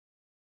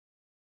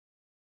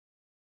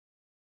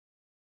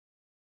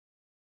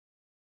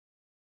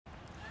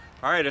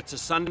All right, it's a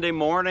Sunday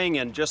morning,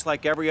 and just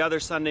like every other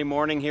Sunday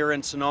morning here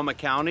in Sonoma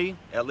County,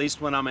 at least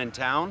when I'm in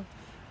town,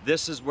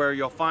 this is where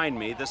you'll find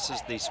me. This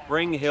is the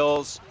Spring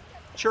Hills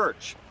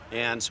Church,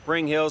 and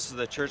Spring Hills is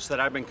the church that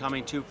I've been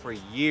coming to for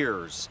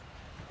years,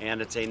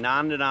 and it's a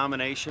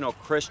non-denominational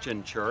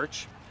Christian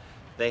church.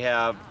 They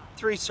have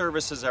 3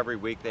 services every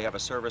week. They have a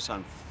service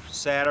on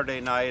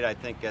Saturday night, I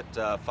think at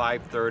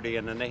 5:30,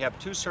 and then they have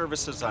 2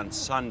 services on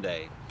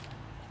Sunday.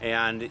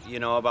 And you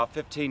know, about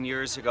 15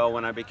 years ago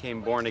when I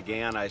became born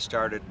again, I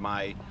started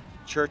my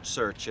church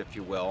search, if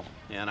you will,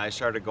 and I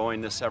started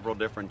going to several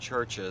different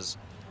churches.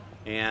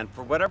 And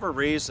for whatever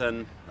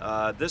reason,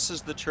 this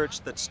is the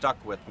church that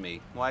stuck with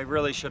me. Well, I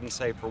really shouldn't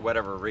say for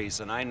whatever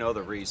reason. I know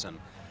the reason.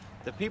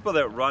 The people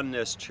that run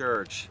this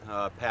church,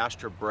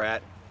 Pastor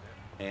Brett,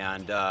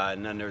 and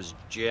then there's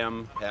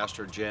Jim,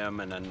 Pastor Jim,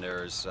 and then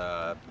there's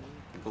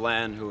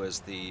Glenn, who is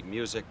the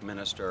music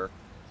minister.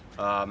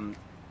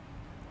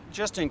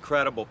 Just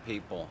incredible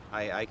people.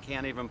 I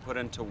can't even put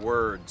into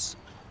words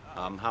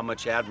how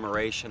much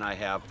admiration I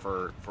have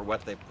for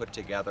what they put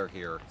together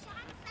here.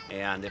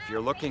 And if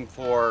you're looking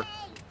for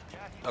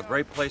a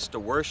great place to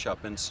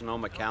worship in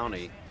Sonoma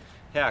County,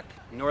 heck,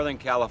 Northern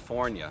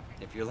California,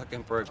 if you're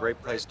looking for a great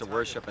place to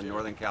worship in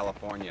Northern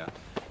California,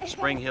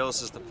 Spring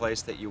Hills is the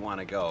place that you want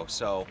to go.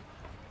 So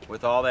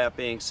with all that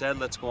being said,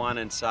 let's go on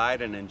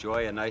inside and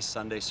enjoy a nice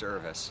Sunday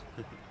service.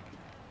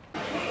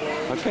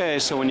 Okay,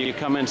 so when you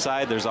come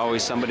inside, there's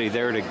always somebody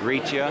there to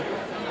greet you,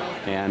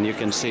 and you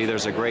can see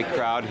there's a great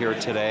crowd here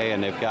today,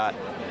 and they've got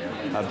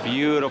a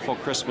beautiful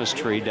Christmas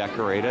tree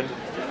decorated.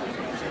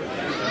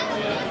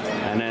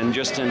 And then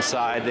just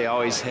inside, they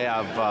always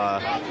have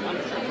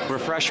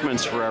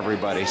refreshments for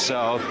everybody.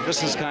 So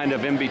this is kind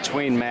of in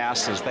between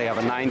masses. They have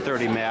a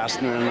 9:30 mass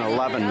and then an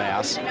 11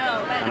 mass,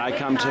 and I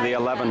come to the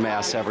 11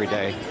 mass every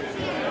day.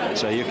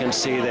 So you can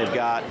see they've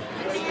got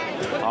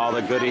all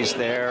the goodies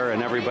there,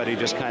 and everybody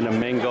just kind of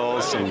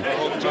mingles and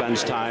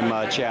spends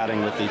time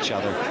chatting with each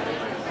other.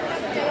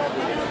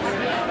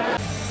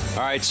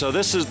 All right, so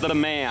this is the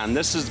man.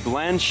 This is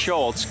Glenn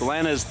Schultz.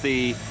 Glenn is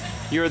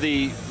you're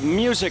the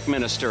music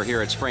minister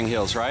here at Spring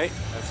Hills, right?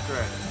 That's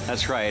correct.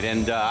 That's right,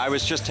 and I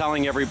was just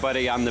telling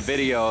everybody on the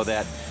video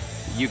that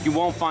you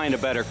won't find a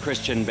better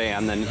Christian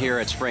band than here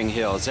at Spring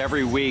Hills.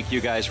 Every week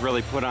you guys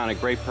really put on a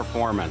great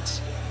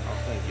performance. Oh,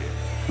 thank you.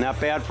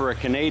 Not bad for a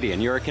Canadian.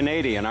 You're a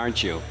Canadian,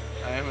 aren't you?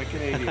 I am a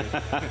Canadian.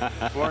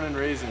 Born and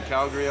raised in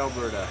Calgary,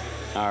 Alberta.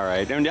 All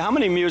right. And how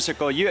many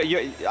musical,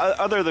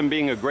 other than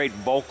being a great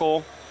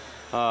vocal,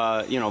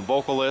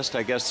 vocalist,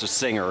 I guess a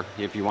singer,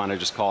 if you want to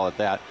just call it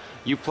that,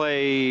 you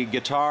play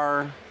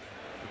guitar?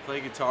 I play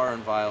guitar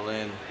and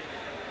violin,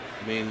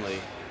 mainly.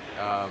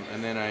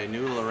 And then I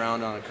noodle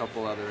around on a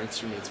couple other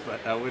instruments, but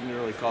I wouldn't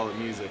really call it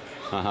music.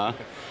 Uh-huh.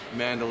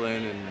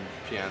 Mandolin and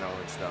piano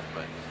and stuff,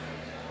 but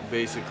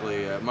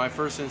basically, my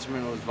first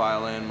instrument was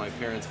violin. My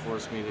parents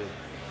forced me to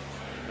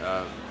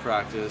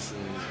practice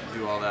and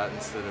do all that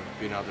instead of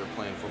being out there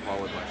playing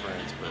football with my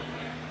friends.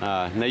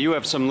 But now you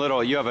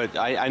have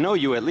I know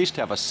you at least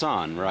have a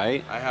son,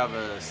 right? I have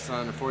a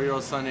son, a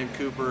 4-year-old son named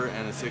Cooper,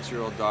 and a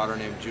 6-year-old daughter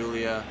named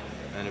Julia,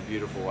 and a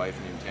beautiful wife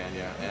named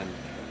Tanya. And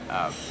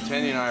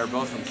Tanya and I are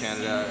both from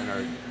Canada,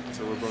 and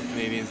so we're both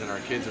Canadians, and our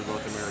kids are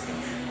both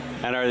Americans.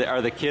 And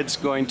are the kids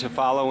going to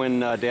follow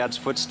in Dad's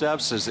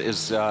footsteps?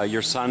 Is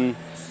your son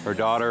or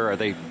daughter, are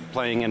they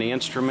playing any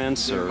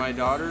instruments? Or? My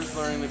daughter's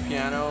learning the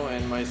piano,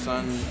 and my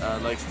son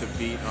likes to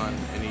beat on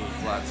any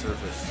flat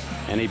surface.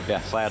 Any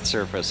flat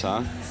surface,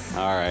 huh?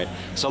 All right.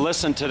 So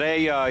listen,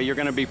 today you're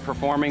going to be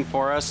performing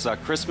for us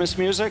Christmas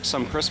music,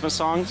 some Christmas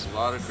songs? A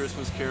lot of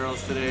Christmas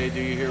carols today.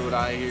 Do you hear what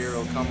I hear?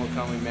 O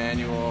come,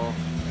 Emmanuel.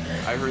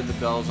 I heard the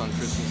bells on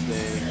Christmas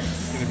Day.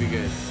 It's going to be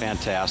good.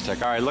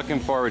 Fantastic. All right, looking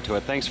forward to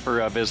it. Thanks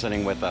for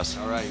visiting with us.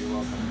 All right, you're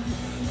welcome.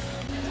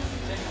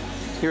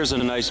 Here's a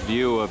nice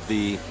view of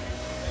the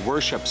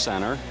worship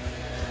center,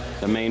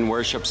 the main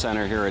worship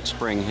center here at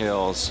Spring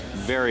Hills.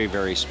 Very,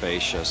 very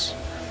spacious.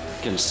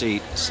 Can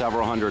seat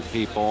several hundred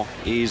people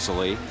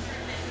easily.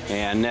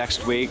 And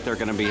next week they're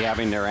going to be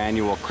having their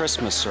annual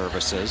Christmas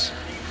services.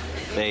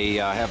 They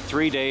have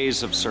 3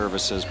 days of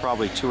services,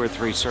 probably 2 or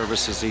 3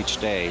 services each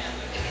day.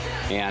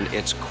 And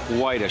it's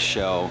quite a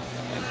show,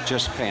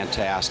 just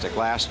fantastic.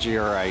 Last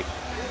year I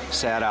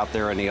sat out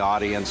there in the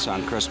audience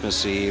on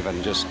Christmas Eve,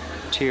 and just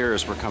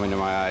tears were coming to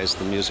my eyes.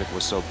 The music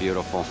was so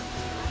beautiful.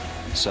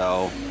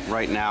 So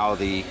right now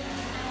the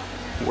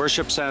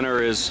worship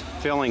center is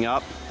filling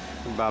up,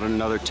 about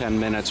another 10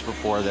 minutes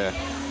before the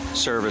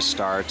service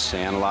starts,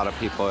 and a lot of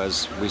people,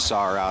 as we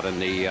saw, are out in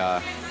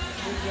the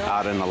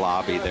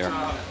lobby there.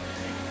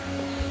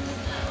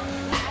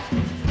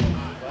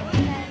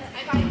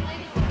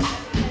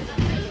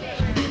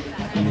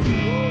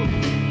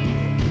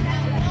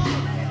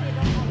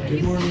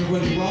 Good morning,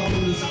 everybody.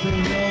 Welcome to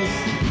Spring Hills.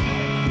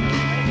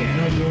 I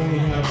know you only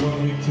have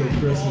 1 week till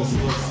Christmas, so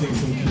let's sing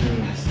some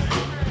carols.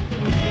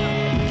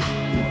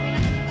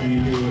 Do you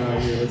hear what I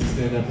hear? Let's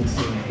stand up and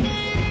sing.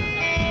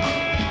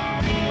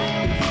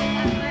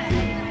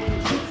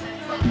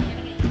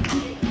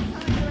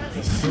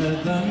 I said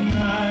the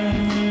night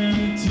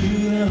into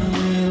the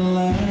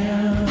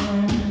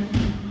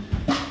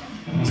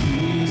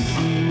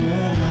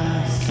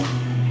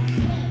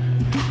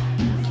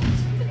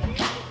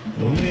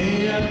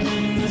Way up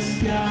in the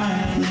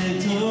sky,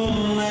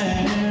 little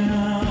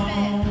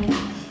lamb,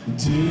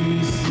 do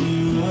you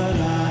see what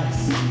I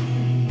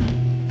see?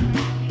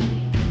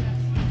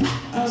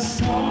 A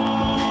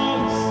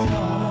star,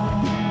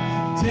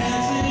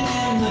 dancing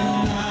in the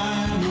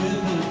night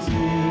with a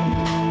tail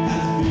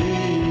as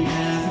big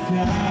as a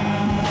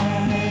kite,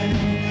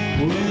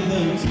 with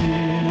a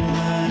tail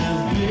as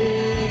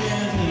big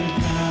as a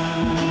kite.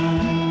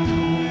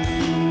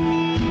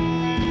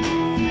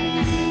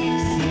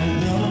 Said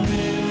the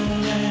little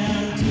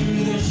lamb to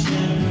the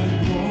shepherd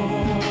boy,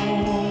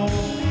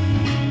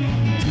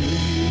 do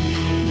you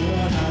hear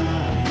what I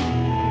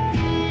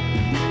hear?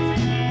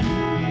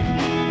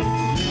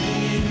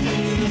 Into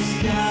the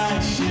sky,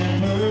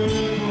 shepherd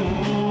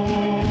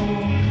boy,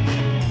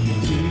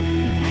 do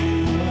you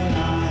hear what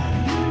I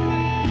hear?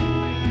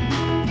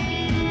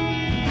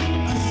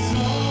 A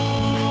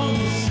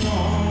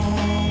song,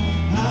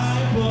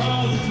 high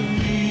above the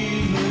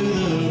trees with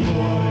a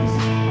voice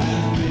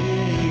as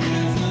big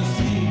as the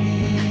sea,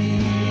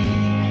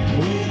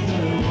 with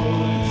a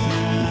voice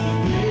as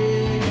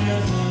big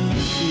as the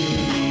sea.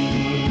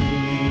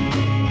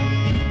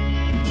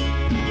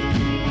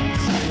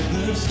 Said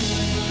the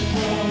shepherd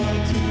boy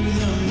to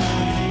the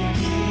mighty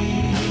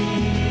king,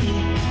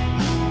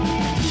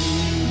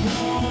 do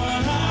you know what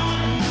I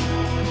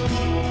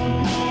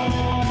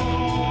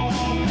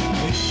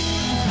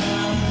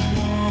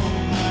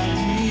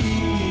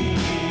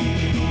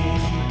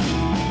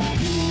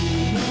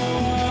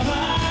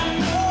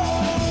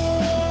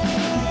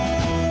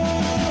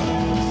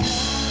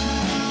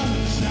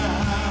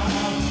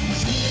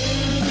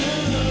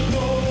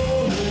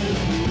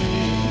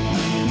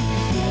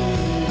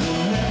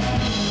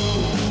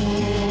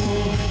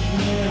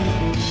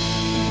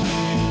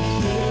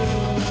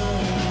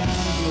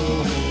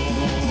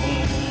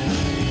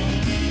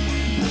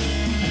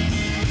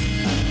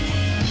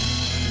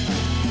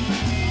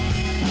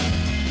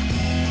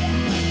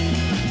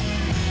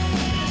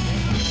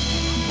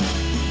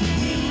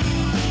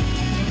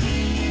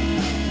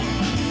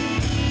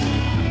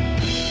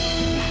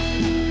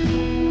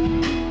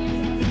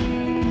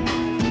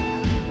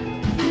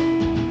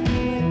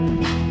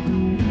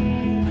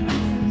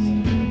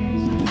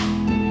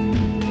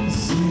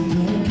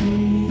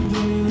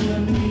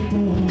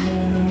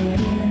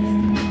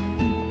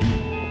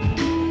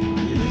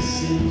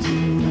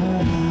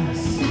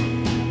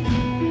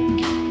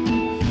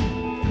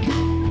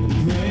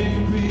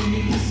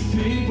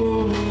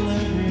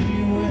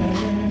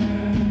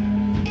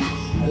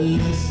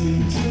listen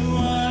to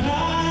what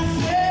I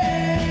say.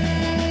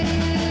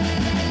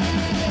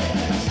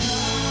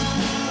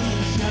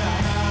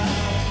 Child,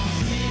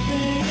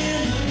 sleeping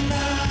in the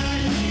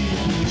night,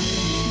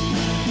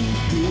 you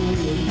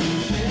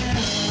goodness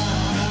and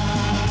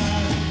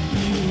light.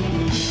 You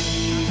goodness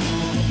and light.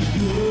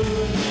 You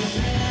goodness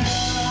and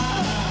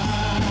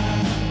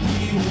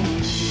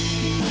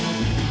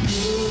light.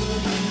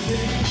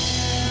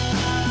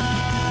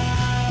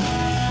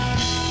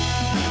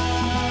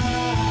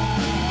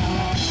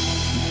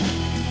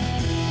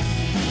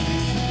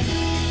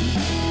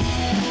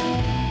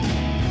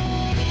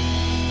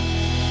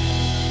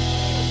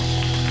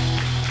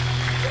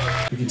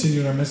 We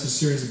continue our message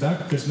series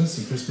about Christmas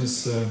and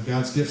Christmas,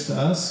 God's gifts to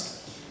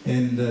us.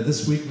 And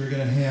this week we're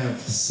going to have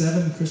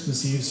 7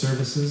 Christmas Eve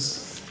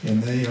services,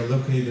 and they are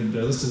located,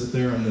 listed up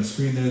there on the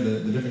screen there,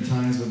 the different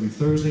times. It'll be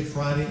Thursday,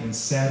 Friday, and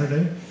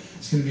Saturday.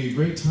 It's going to be a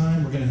great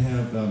time. We're going to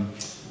have,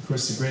 of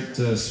course, a great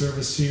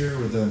service here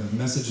with a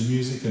message and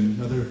music and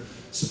other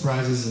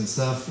surprises and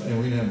stuff. And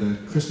we're going to have the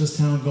Christmas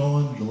Town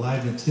going. The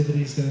live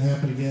nativity is going to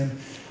happen again.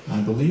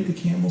 I believe the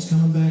Camel's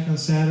coming back on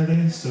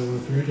Saturday, so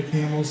if you're into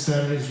Camels,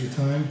 Saturday's your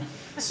time.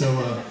 So,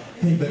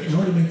 hey, but in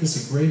order to make this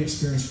a great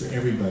experience for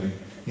everybody,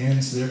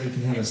 and so that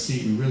everybody can have a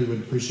seat, we really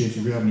would appreciate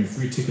you grabbing your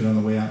free ticket on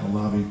the way out in the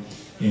lobby.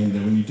 And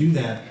when you do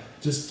that,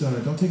 just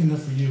don't take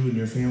enough for you and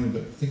your family,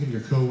 but think of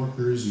your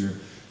coworkers, your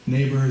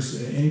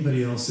neighbors,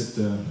 anybody else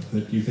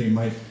that you think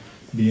might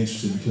be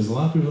interested. Because a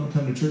lot of people don't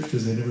come to church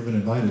because they've never been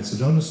invited. So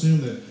don't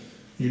assume that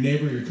your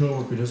neighbor, your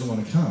coworker doesn't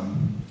want to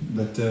come,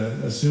 but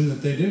assume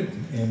that they do,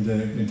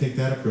 and take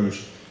that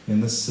approach.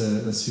 And let's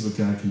see what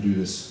God can do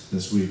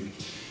this week.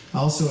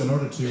 Also, in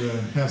order to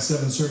have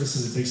 7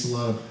 services, it takes a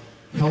lot of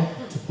help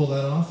to pull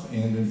that off.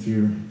 And if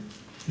you're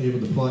able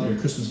to pull out your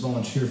Christmas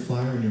volunteer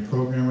flyer in your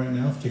program right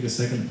now, take a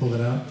second to pull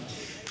it out.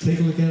 Take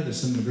a look at it.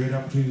 There's some great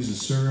opportunities to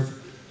serve.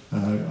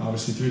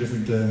 Obviously 3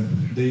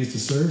 different days to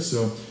serve.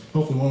 So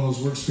hopefully one of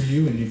those works for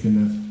you, and you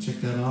can check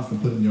that off and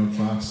put it in the oak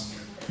box.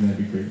 And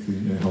that'd be great for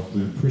you.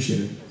 Hopefully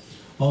appreciate it.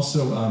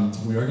 Also,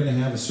 we are going to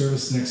have a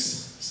service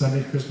next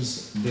Sunday,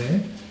 Christmas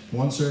Day.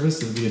 One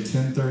service. It'll be at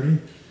 10:30.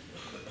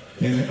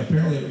 And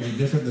apparently it will be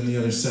different than the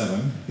other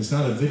 7. It's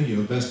not a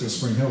video, Best of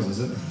Spring Hills, is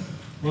it?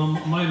 Well,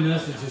 my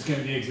message is going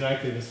to be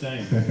exactly the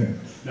same.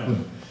 No.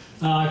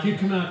 If you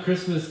come out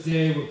Christmas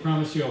Day, we'll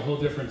promise you a whole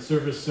different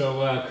service.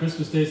 So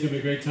Christmas Day is going to be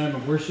a great time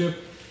of worship.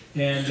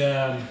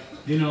 And,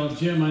 you know,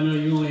 Jim, I know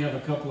you only have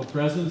a couple of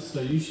presents,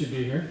 so you should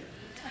be here.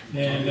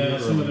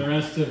 And some of the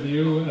rest of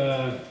you,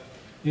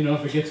 You know,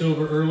 if it gets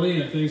over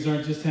early and things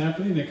aren't just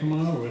happening, then come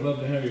on over. We'd love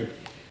to have you.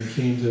 He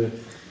came to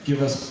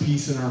give us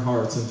peace in our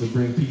hearts and to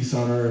bring peace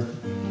on earth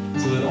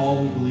so that all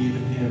who believe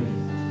in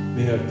him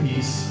may have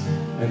peace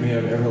and may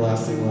have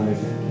everlasting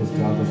life with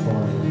God the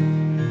Father. I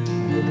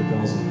heard the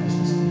bells on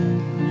Christmas Day.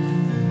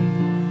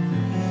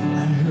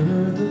 I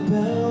heard the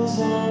bells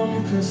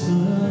on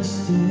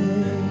Christmas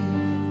Day.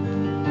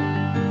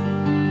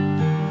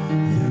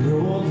 Their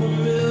old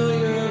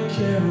familiar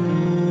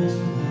carols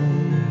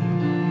play.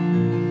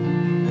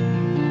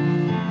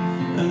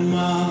 And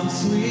mild and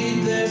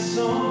sweet their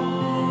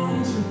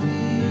songs repeat.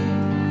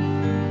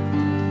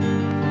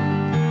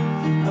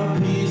 Of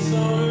peace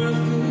on earth,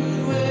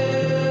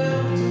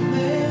 goodwill to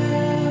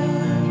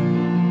men.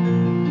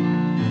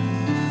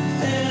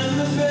 And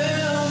the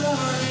bells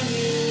are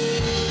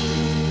ringing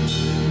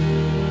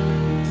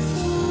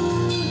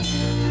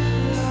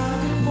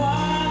like a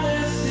choir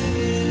they're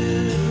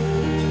singing.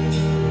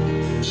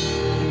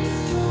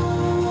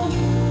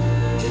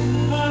 In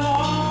my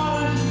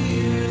heart I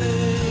hear them.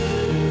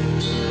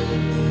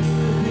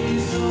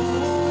 Peace on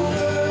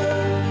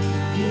earth,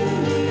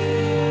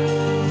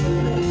 goodwill to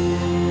men.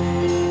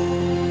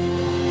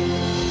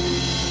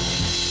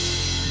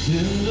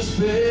 In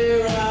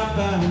despair I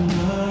bow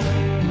my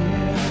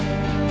head.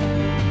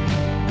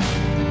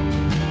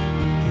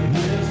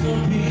 There's no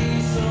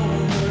peace on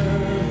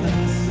earth, I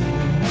say.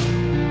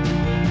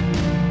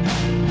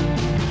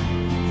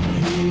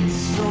 Hate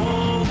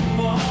strong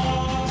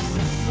marks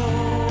the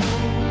soul.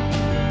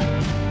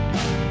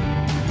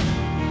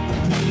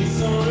 A peace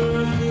on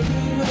earth,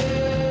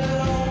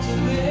 goodwill to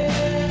men.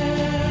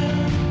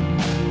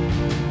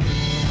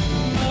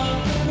 But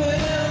the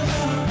bells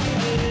are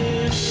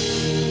ringing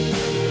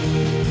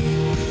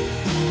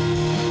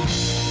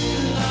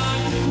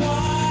like a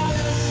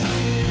choir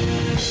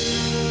singing.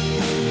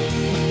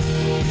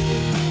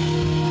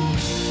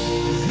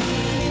 Does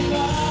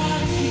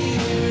anybody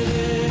hear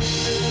this?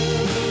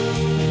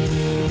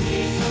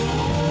 Peace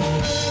on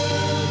earth,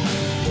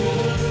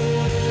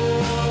 goodwill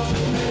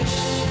to men.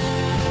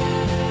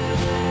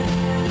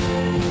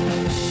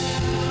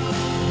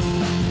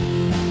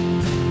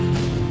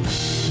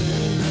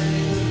 Then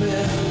ring the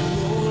bells,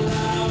 go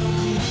loud and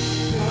deep.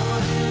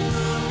 God in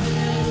my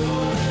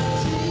melody.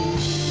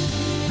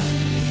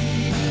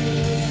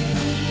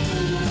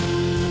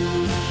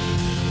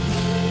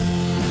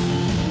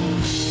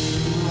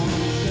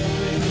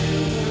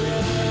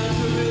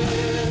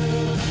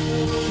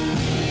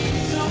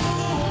 Peace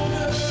on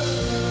earth,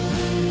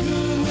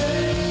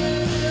 goodwill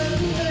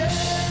to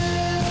men.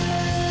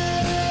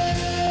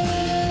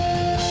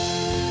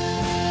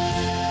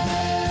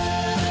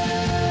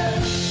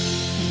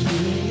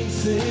 Ringing,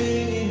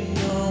 singing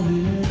on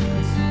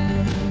its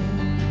way.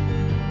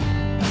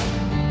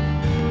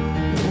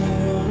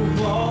 Lord,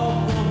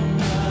 revolve from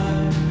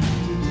night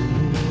to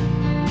day.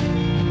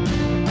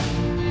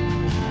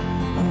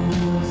 I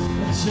was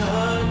a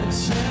giant, a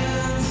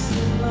chance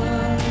to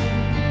life.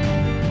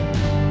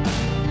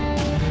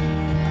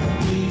 A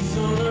peace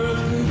on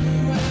earth,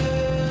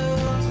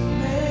 goodwill to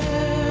men.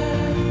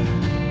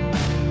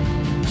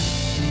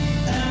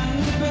 And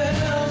the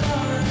bells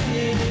are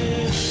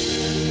ringing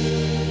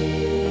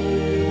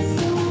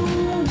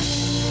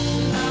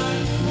like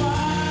a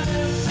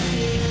choir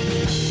singing.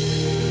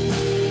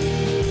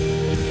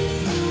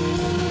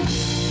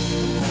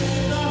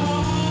 With our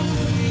hearts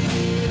beating.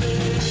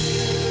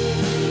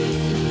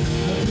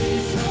 A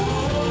peace on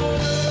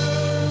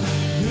earth,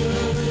 goodwill to men.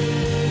 Hear the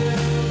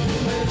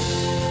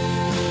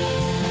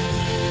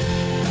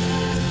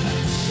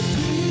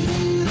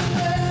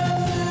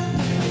bells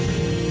ringing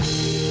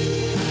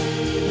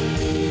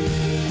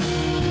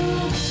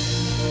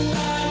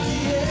like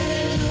the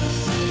angels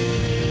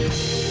sing.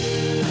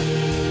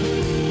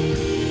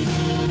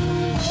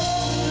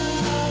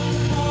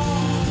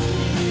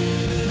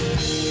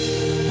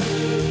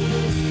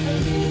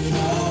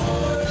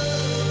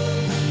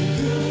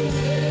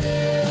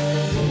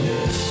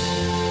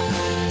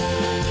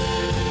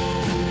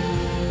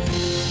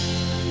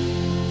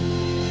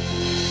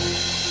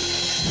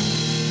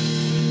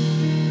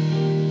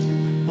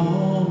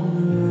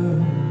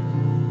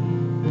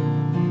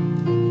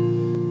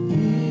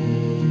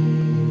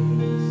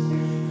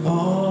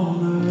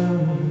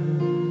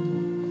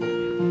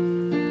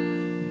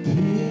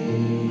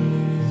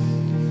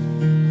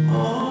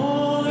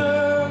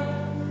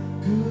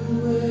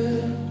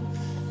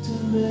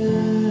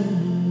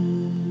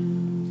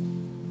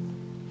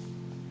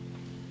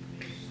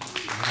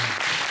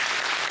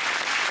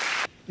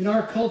 And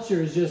our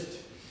culture is just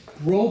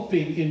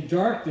groping in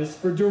darkness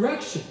for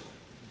direction.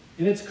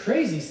 And it's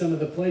crazy some of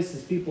the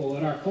places people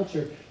in our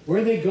culture,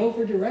 where they go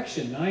for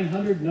direction.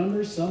 900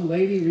 numbers, some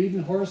lady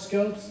reading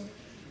horoscopes,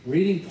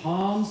 reading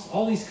palms,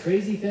 all these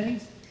crazy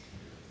things.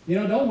 You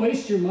know, don't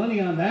waste your money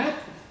on that.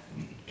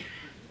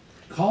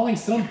 Calling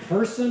some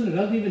person that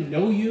doesn't even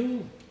know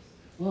you.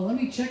 Well, let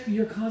me check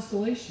your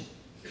constellation.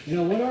 You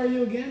know, what are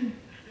you again?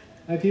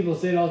 I have people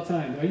say it all the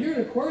time. Oh, you're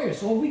an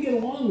Aquarius. Oh, we get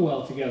along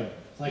well together.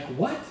 Like,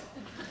 what?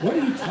 What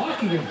are you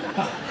talking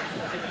about?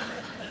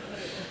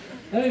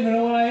 I don't even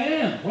know what I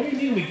am. What do you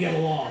mean we get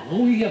along?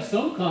 Oh, we have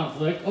some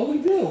conflict. Oh, we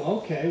do.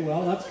 Okay,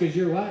 well, that's because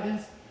you're what?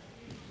 Yes.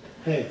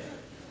 Hey,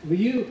 will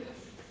you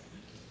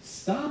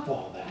stop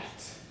all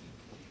that?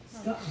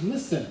 Stop.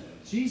 Listen,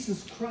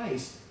 Jesus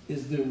Christ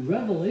is the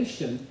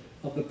revelation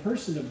of the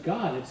person of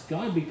God. It's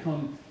God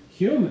become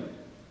human.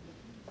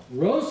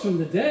 Rose from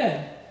the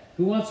dead,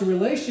 who wants a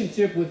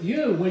relationship with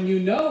you. When you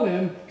know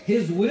him,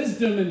 his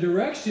wisdom and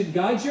direction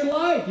guides your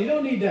life. You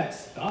don't need that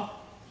stuff.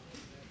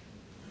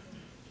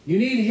 You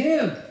need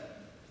him.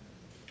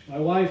 My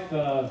wife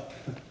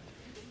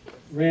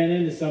ran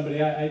into somebody.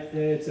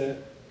 It's a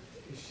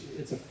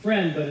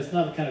friend, but it's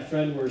not the kind of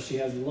friend where she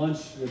has lunch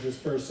with this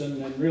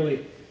person. And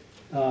really,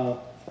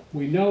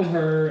 we know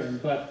her,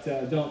 but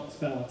don't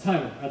spend a lot of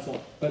time with her. That's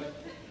all. But is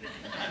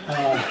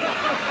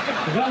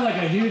that like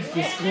a huge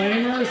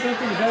disclaimer or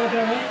something? Is that what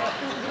that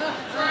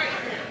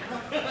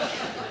was?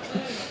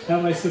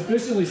 Have I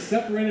sufficiently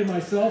separated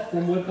myself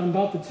from what I'm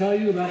about to tell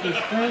you about this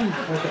friend?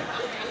 Okay.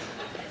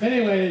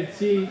 Anyway,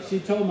 she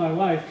told my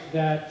wife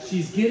that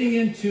she's getting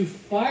into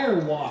fire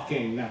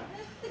walking now.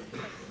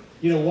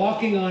 You know,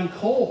 walking on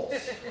coals.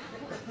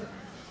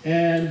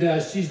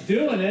 And she's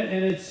doing it,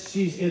 and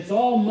it's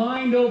all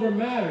mind over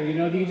matter. You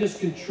know, you just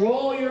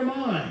control your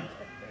mind.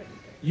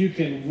 You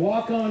can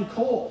walk on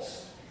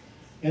coals.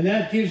 And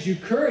that gives you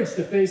courage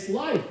to face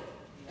life.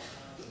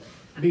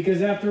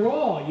 Because after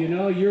all, you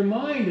know, your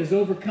mind has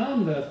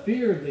overcome the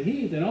fear of the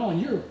heat and all, and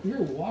you're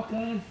walking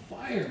on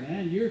fire,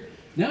 man.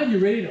 Now you're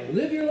ready to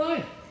live your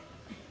life.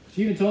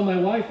 She even told my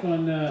wife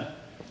on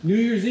New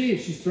Year's Eve,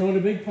 she's throwing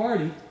a big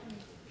party.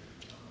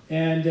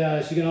 And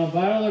she's going to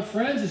invite all her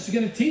friends, and she's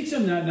going to teach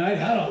them that night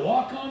how to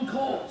walk on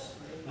coals.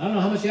 I don't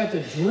know how much you have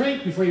to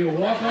drink before you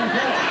walk on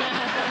coals.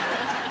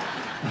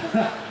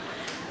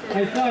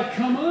 I thought,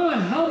 come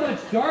on, how much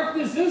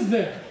darkness is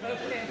there?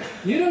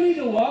 You don't need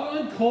to walk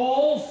on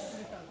coals.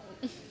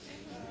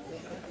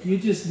 You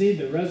just need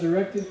the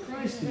resurrected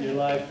Christ in your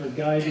life for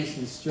guidance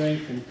and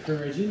strength and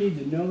courage. You need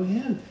to know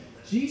him.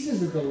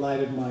 Jesus is the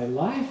light of my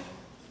life.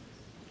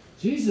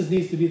 Jesus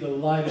needs to be the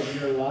light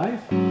of your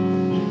life.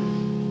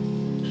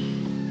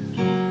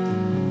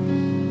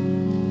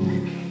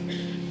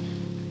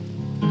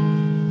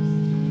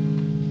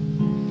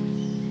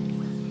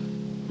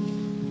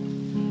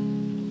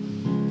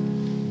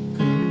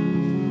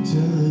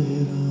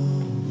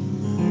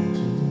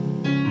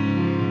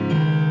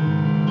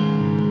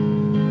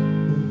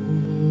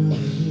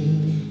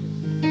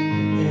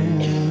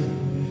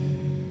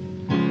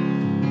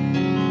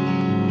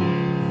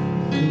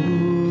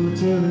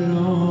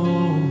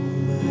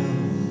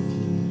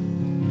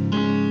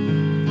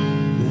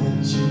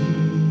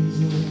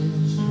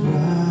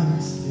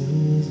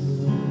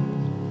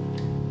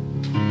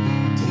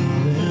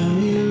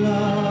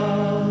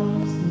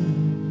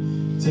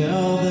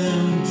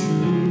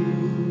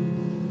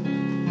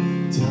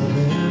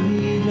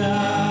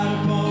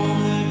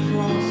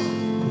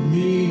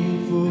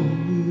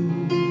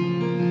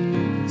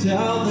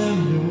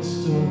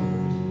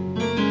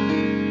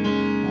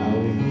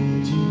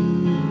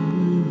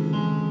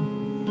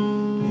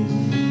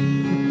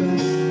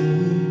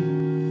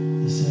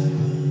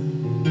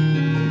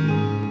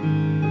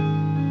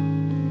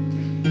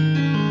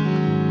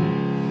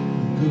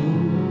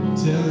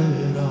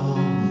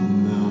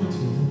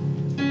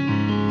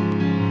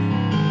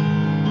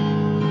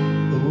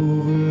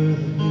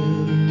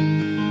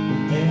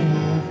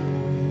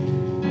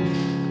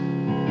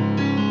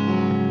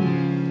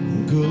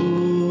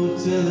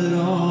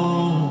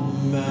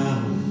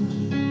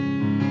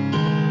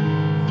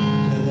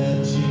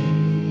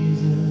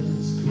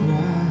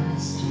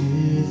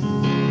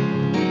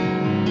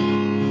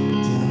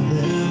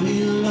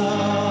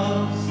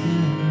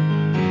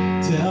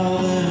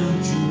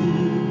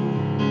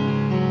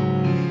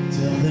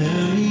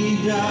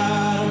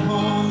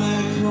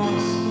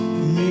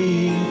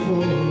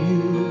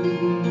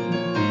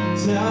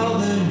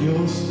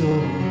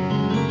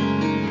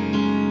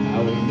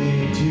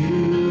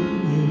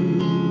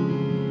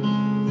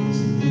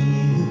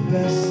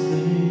 Best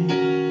thing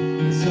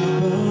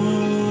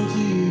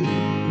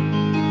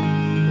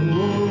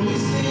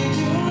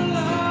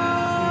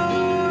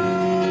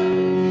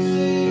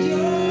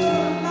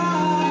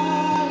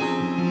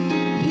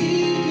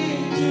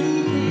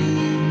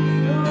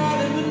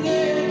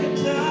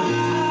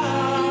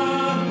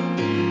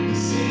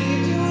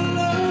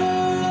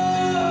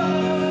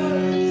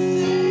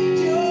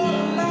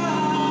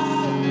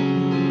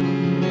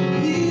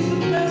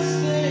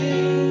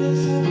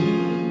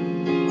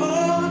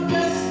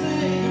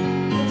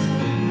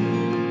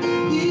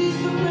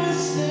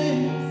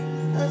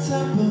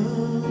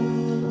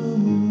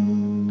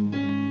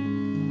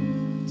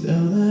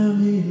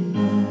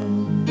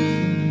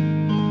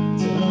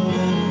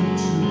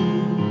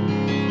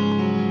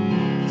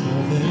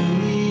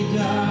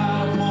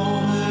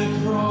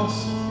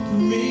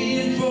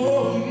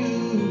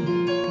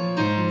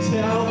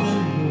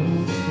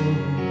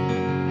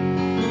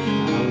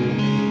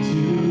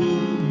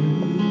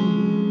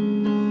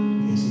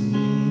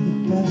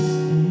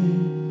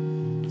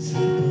that's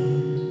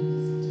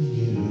happened to you.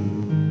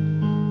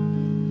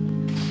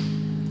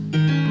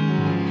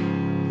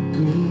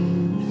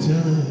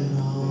 tell it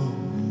on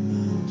the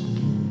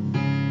mountain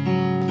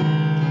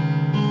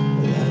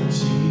that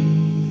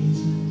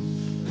Jesus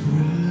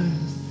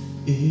Christ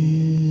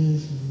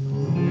is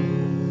Lord.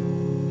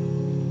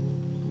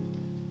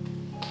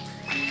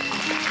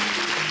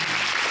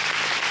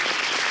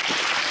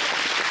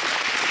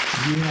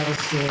 You have a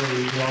story,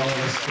 we all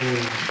have a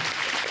story.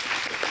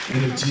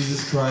 And if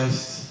Jesus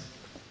Christ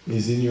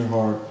is in your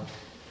heart,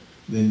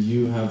 then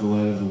you have the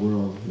light of the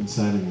world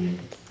inside of you.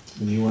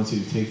 And he wants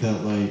you to take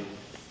that light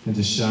and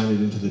to shine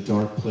it into the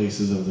dark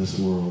places of this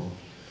world.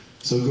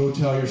 So go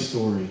tell your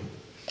story.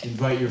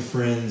 Invite your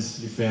friends,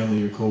 your family,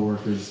 your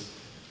co-workers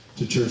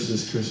to church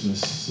this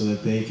Christmas so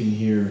that they can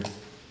hear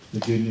the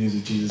good news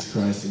of Jesus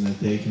Christ and that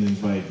they can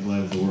invite the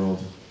light of the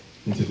world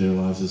into their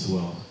lives as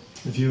well.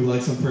 If you would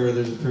like some prayer,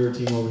 there's a prayer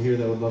team over here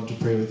that would love to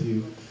pray with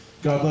you.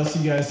 God bless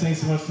you guys.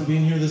 Thanks so much for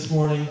being here this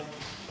morning.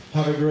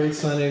 Have a great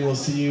Sunday, and we'll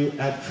see you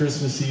at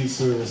Christmas Eve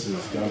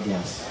services. God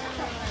bless.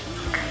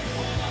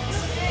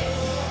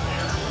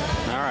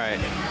 All right,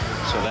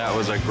 so that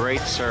was a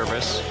great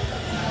service.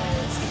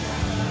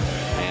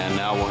 And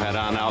now we'll head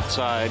on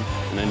outside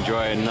and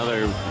enjoy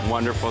another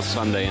wonderful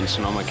Sunday in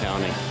Sonoma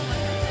County.